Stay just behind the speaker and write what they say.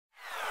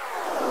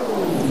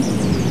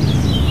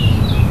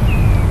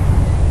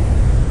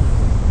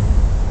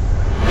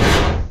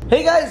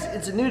Hey guys,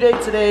 it's a new day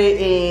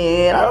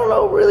today, and I don't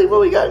know really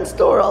what we got in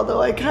store,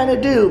 although I kind of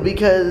do,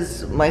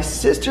 because my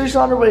sister's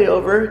on her way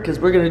over, because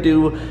we're going to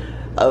do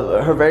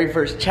her very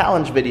first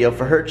challenge video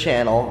for her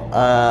channel.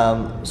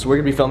 So we're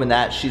going to be filming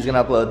that. She's going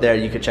to upload there.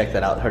 You can check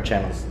that out. Her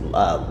channel's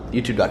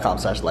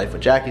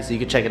youtube.com/lifewithjackie, so you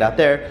can check it out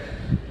there.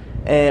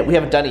 And we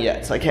haven't done it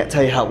yet, so I can't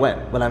tell you how it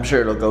went, but I'm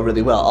sure it'll go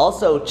really well.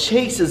 Also,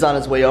 Chase is on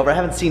his way over. I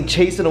haven't seen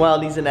Chase in a while,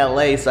 and he's in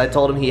LA, so I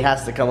told him he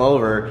has to come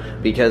over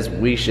because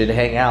we should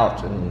hang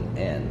out and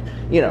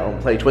you know,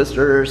 play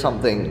Twister or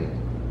something.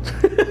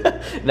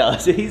 No,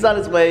 so he's on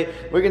his way.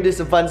 We're gonna do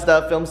some fun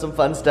stuff, film some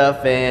fun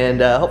stuff, and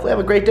hopefully have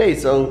a great day,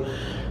 so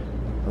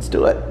let's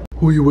do it.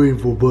 Who are you waiting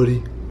for,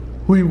 buddy?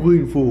 Who are you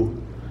waiting for?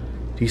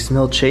 Do you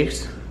smell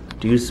Chase?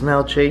 Do you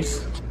smell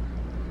Chase?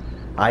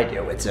 I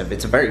do. It's a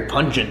very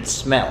pungent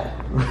smell.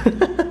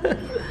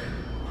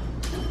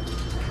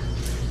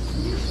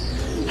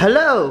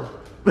 Hello.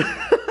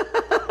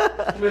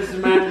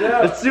 Mr.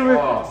 Mandel. It's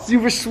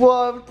super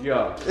suave.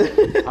 Yo,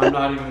 I'm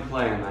not even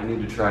playing. I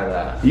need to try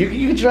that. You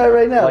can try it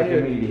right now. Like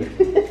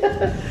immediately.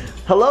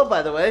 Hello,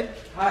 by the way.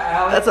 Hi,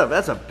 Alex.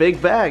 That's a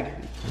big bag.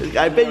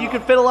 I bet you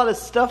could fit a lot of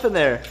stuff in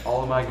there.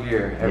 All of my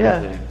gear,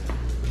 everything. Yeah.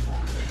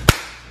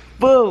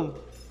 Boom.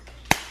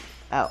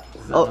 Ow.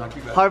 Oh,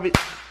 Harvey.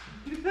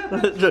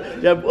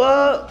 Yeah.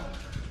 Whoa.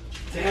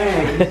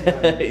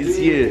 Dang. He's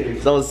huge.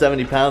 He's almost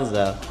 70 pounds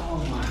now.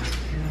 Oh my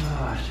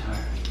gosh.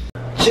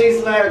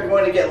 Chase and I are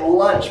going to get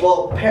lunch.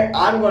 Well,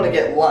 I'm going to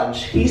get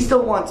lunch. He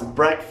still wants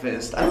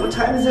breakfast. What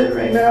time is it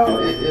right now?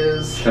 It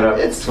is. Shut up.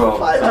 It's 12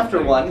 5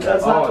 after 1.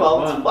 That's not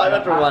 12. It's 5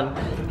 after 1.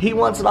 He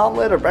wants an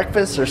omelet or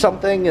breakfast or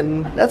something,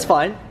 and that's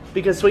fine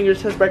because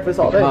Swingers has breakfast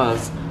all day.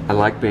 Because I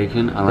like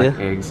bacon, I like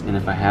eggs, and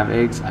if I have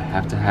eggs, I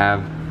have to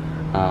have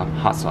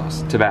hot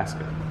sauce,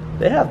 Tabasco.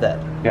 They have that.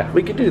 Yeah.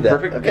 We could do that.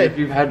 Perfect. Okay. If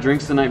you've had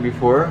drinks the night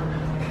before,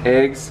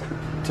 eggs,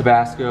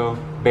 Tabasco,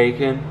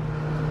 bacon,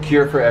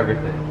 cure for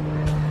everything.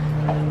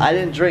 I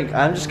didn't drink.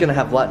 I'm just gonna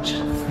have lunch.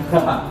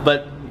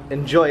 But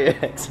enjoy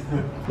it.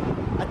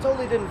 I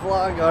totally didn't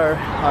vlog our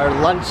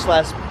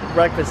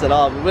lunch/breakfast at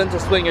all. We went to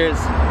Swingers.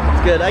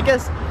 It's good. I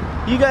guess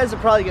you guys are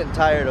probably getting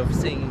tired of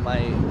seeing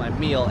my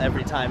meal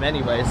every time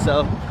anyway.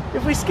 So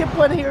if we skip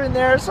one here and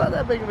there, it's not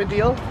that big of a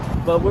deal.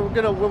 But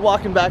we're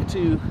walking back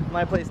to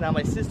my place now.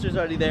 My sister's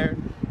already there,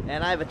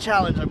 and I have a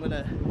challenge. I'm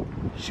gonna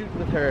shoot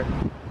with her.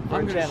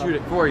 I'm gonna shoot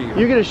it for you.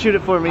 You're gonna shoot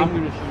it for me. I'm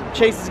gonna shoot it.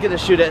 Chase is gonna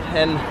shoot it,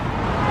 and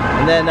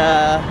then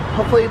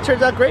hopefully it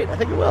turns out great. I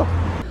think it will.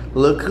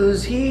 Look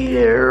who's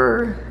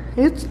here.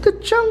 It's the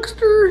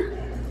Chunkster.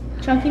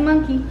 Chunky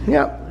monkey.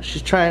 Yep,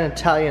 she's trying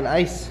Italian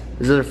ice.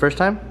 Is it her first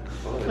time?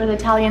 With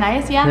Italian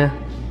ice, yeah?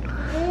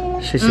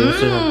 She seems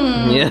to.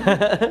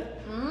 Yeah.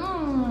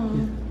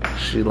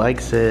 She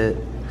likes it.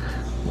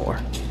 More.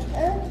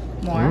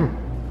 More.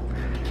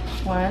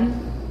 1,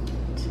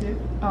 2.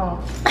 Oh.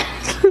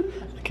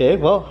 Okay,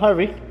 well,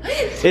 Harvey.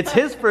 It's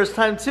his first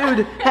time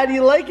too. How do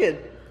you like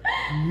it?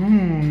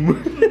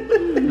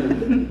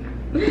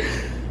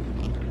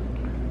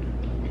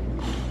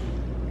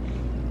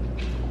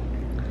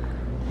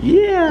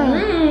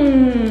 Yeah.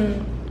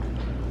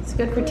 It's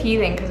good for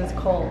teething because it's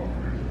cold.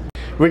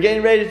 We're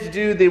getting ready to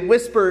do the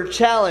Whisper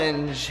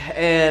Challenge,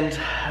 and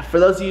for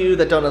those of you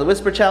that don't know the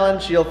Whisper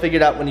Challenge, you'll figure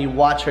it out when you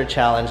watch her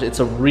challenge. It's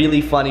a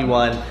really funny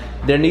one.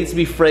 There needs to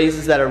be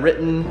phrases that are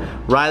written.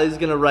 Riley's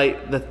gonna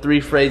write the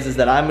 3 phrases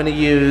that I'm gonna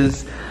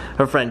use.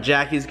 Her friend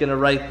Jackie's gonna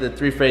write the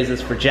 3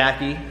 phrases for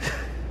Jackie.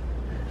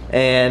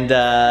 And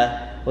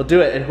we'll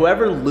do it. And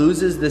whoever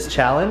loses this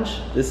challenge,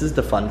 this is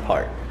the fun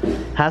part,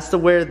 has to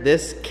wear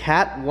this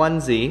cat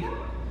onesie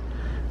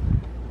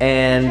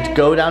and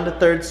go down to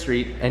 3rd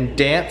Street and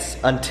dance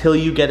until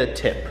you get a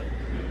tip.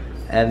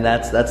 And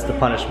that's the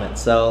punishment.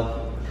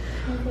 So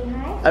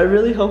I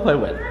really hope I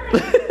win.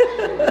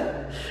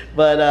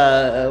 But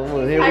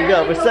well, here we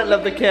go. We're setting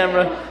up the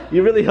camera.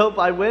 You really hope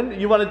I win?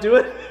 You want to do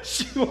it?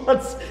 She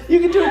wants.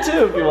 You can do it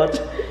too if you want.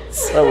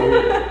 So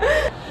weird.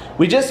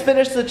 We just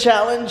finished the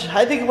challenge.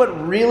 I think it went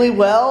really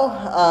well.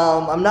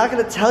 I'm not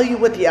gonna tell you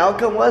what the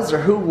outcome was or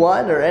who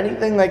won or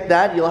anything like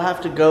that. You'll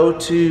have to go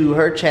to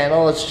her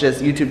channel. It's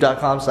just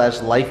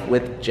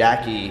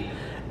youtube.com/lifewithjackie,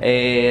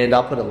 and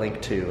I'll put a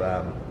link to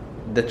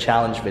the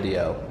challenge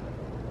video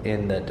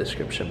in the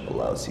description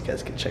below so you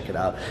guys can check it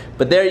out.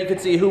 But there you can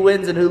see who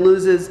wins and who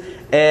loses,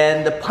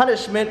 and the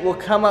punishment will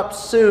come up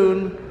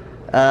soon.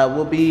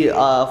 Will be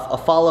a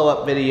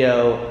follow-up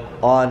video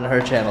on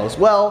her channel as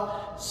well.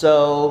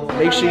 So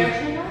make sure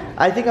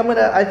I think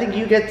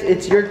you get,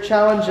 it's your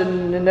challenge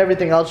and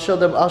everything. I'll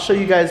show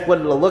you guys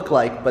what it'll look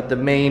like, but the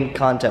main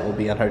content will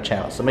be on her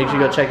channel. So make sure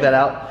you go check that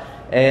out.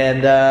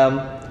 And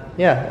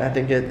yeah, I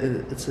think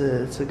it's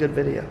a good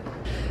video.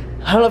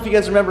 I don't know if you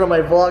guys remember on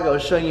my vlog, I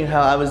was showing you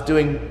how I was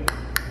doing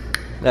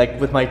like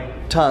with my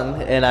tongue,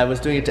 and I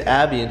was doing it to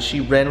Abby, and she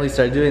randomly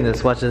started doing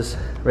this. Watch this.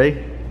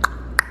 Ready?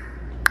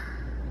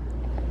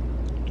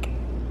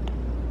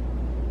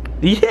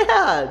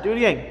 Yeah, do it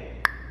again.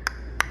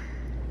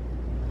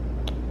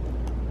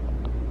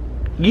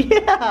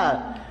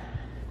 Yeah!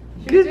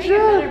 Good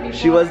job!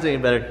 She was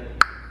doing better.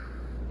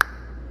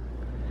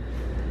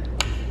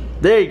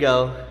 There you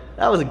go.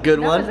 That was a good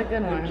one. That was a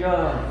good one. Good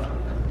job.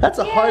 That's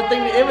a hard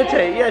thing to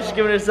imitate. Yeah, she's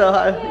giving herself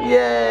a high.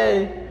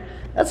 Yay.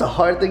 That's a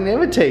hard thing to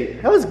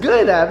imitate. That was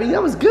good, Abby.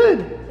 That was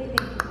good.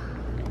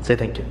 Say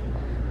thank you.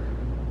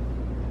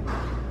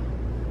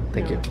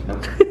 Thank you.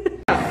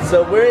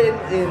 So we're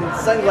in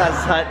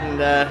Sunglass Hut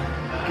and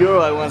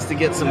Gilroy wants to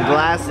get some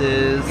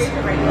glasses.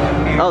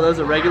 Oh, those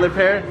are a regular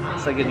pair?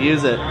 So I could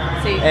use it.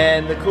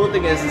 And the cool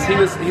thing is he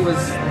was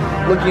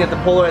looking at the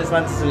polarized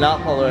lenses and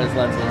not polarized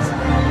lenses.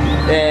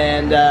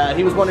 And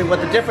he was wondering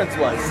what the difference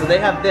was. So they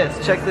have this.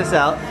 Check this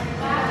out.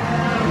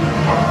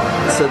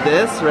 So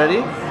this,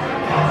 ready?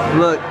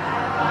 Look.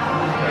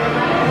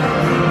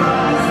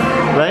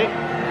 Right?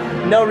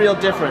 No real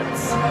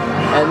difference.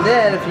 And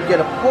then if you get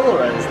a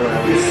polarized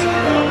lens,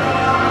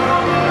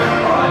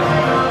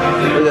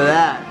 look at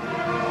that.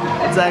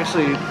 It's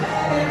actually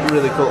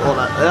really cool. Hold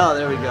on. Oh,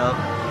 there we go.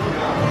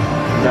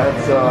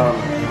 That's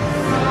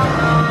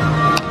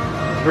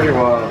pretty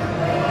wild.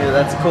 Yeah,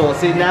 that's cool.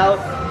 See, now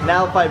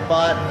if I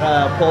bought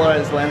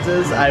polarized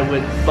lenses, I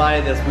would buy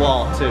this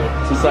wall too,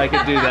 so I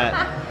could do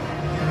that.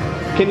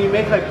 Can you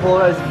make like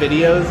polarized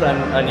videos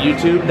on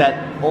YouTube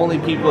that only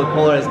people with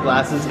polarized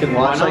glasses can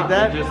watch like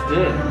that? We just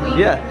did.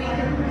 Yeah.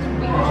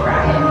 We can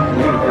try it.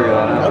 We can figure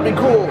that out. That'd be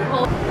cool.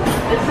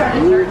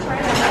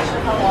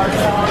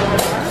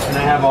 Can I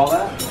have all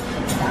that?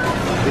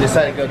 We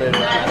decided to go to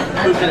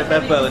Food at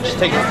Beppo and just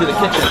take us to the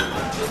kitchen.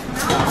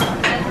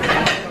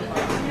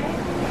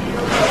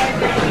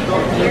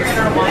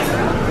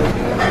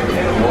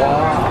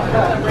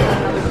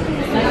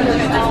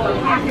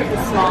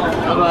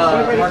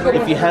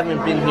 If you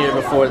haven't been here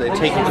before, they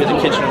take you to the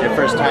kitchen on your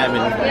first time,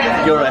 and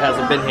Gilroy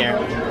hasn't been here,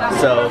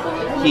 so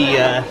he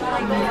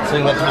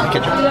went to the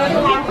kitchen.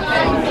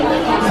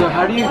 So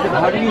how do you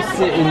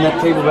sit in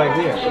that table back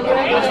there?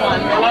 Which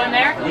one? The one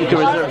there? You can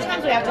reserve.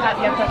 Sometimes you have to have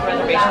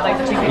reservations, like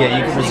the two people. Yeah,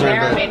 you can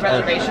reserve made a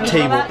reservations for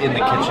table that. in the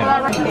kitchen.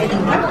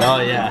 Oh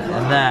yeah,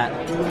 and that.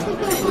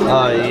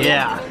 Oh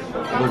yeah.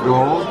 The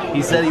gold?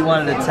 He said he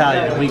wanted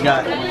Italian. We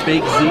got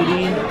baked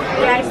ziti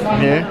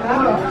here.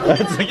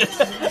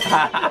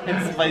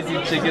 And spicy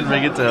chicken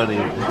rigatoni.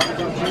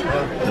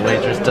 The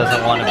waitress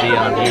doesn't want to be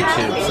on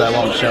YouTube, so I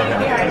won't show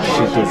him.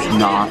 She does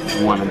not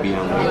want to be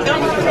on it.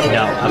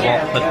 No, I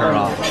won't put her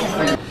off.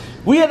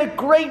 We had a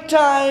great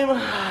time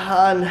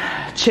on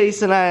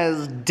Chase and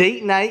I's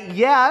date night.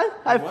 Yeah,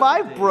 high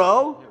five,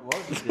 bro. It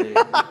was a date.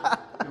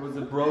 It was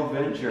a bro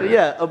venture.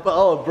 Yeah, a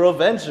bro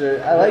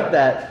venture. I like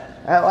that.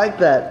 I like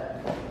that.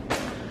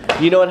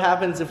 You know what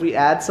happens if we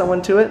add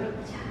someone to it?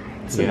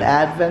 It's an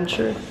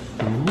adventure.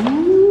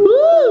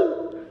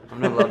 Woo! I'm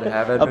not allowed to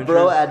have A adventures.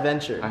 bro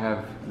adventure. I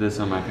have this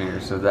on my finger,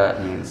 so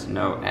that means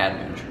no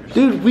adventures.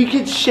 Dude, we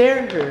could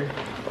share her.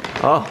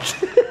 Oh.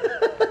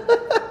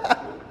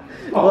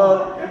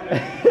 Well,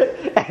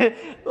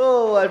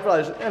 oh, I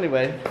probably should.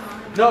 Anyway.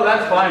 No,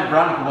 that's fine.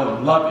 Veronica will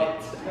love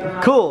it.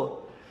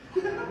 Cool.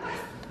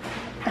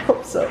 I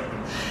hope so.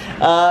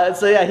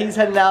 So yeah, he's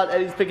heading out.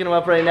 Eddie's picking him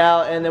up right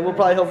now, and then we'll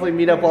probably hopefully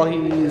meet up while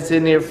he's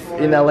in here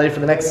in LA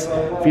for the next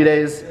few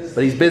days.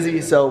 But he's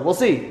busy, so we'll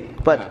see.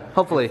 But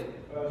hopefully.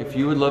 If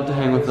you would love to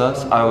hang with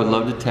us, I would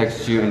love to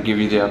text you and give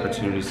you the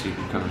opportunity so you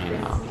can come hang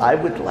out. I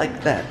would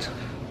like that.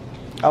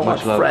 I want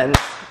Much love. friends.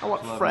 I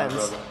want Love, my friends.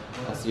 brother.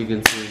 As you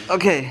can see.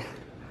 Okay.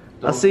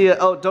 I'll see you.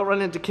 Oh, don't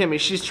run into Kimmy.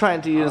 She's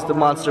trying to use the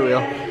monster wheel.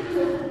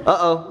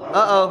 Uh-oh.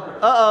 Uh-oh.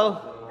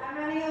 Uh-oh. I'm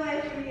running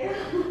away from you.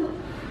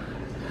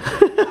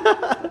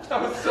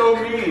 That was so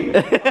mean.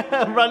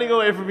 I'm running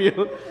away from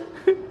you.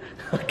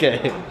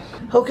 Okay.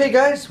 Okay,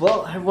 guys.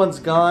 Well, everyone's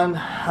gone.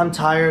 I'm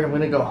tired. I'm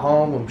gonna go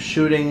home. I'm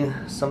shooting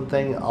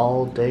something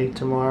all day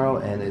tomorrow,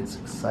 and it's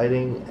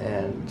exciting.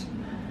 And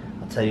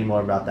I'll tell you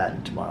more about that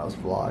in tomorrow's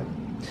vlog.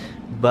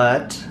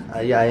 But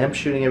yeah, I am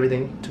shooting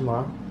everything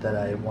tomorrow that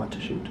I want to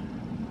shoot.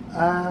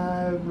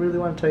 I really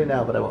want to tell you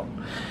now, but I won't.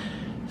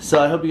 So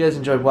I hope you guys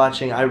enjoyed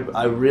watching.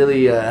 I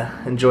really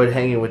enjoyed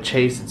hanging with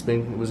Chase. It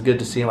was good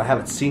to see him. I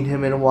haven't seen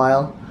him in a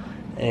while,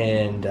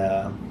 and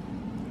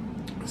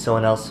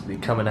someone else will be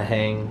coming to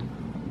hang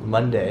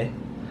Monday,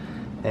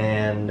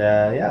 and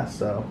yeah,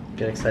 so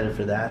get excited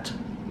for that.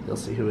 You'll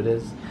see who it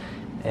is.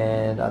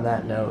 And on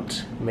that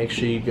note, make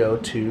sure you go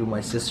to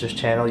my sister's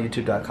channel,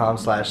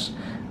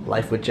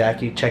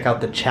 youtube.com/lifewithjackie. Check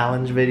out the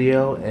challenge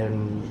video,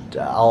 and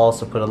I'll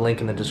also put a link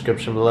in the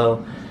description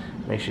below.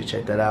 Make sure you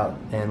check that out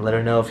and let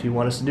her know if you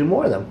want us to do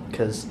more of them,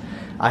 because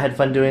I had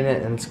fun doing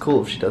it, and it's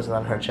cool if she does it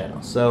on her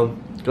channel. So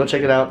go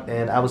check it out,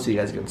 and I will see you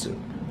guys again soon.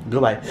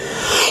 Goodbye.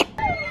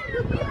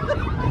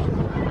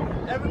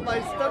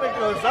 Everybody's stomach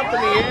goes up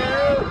in the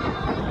air.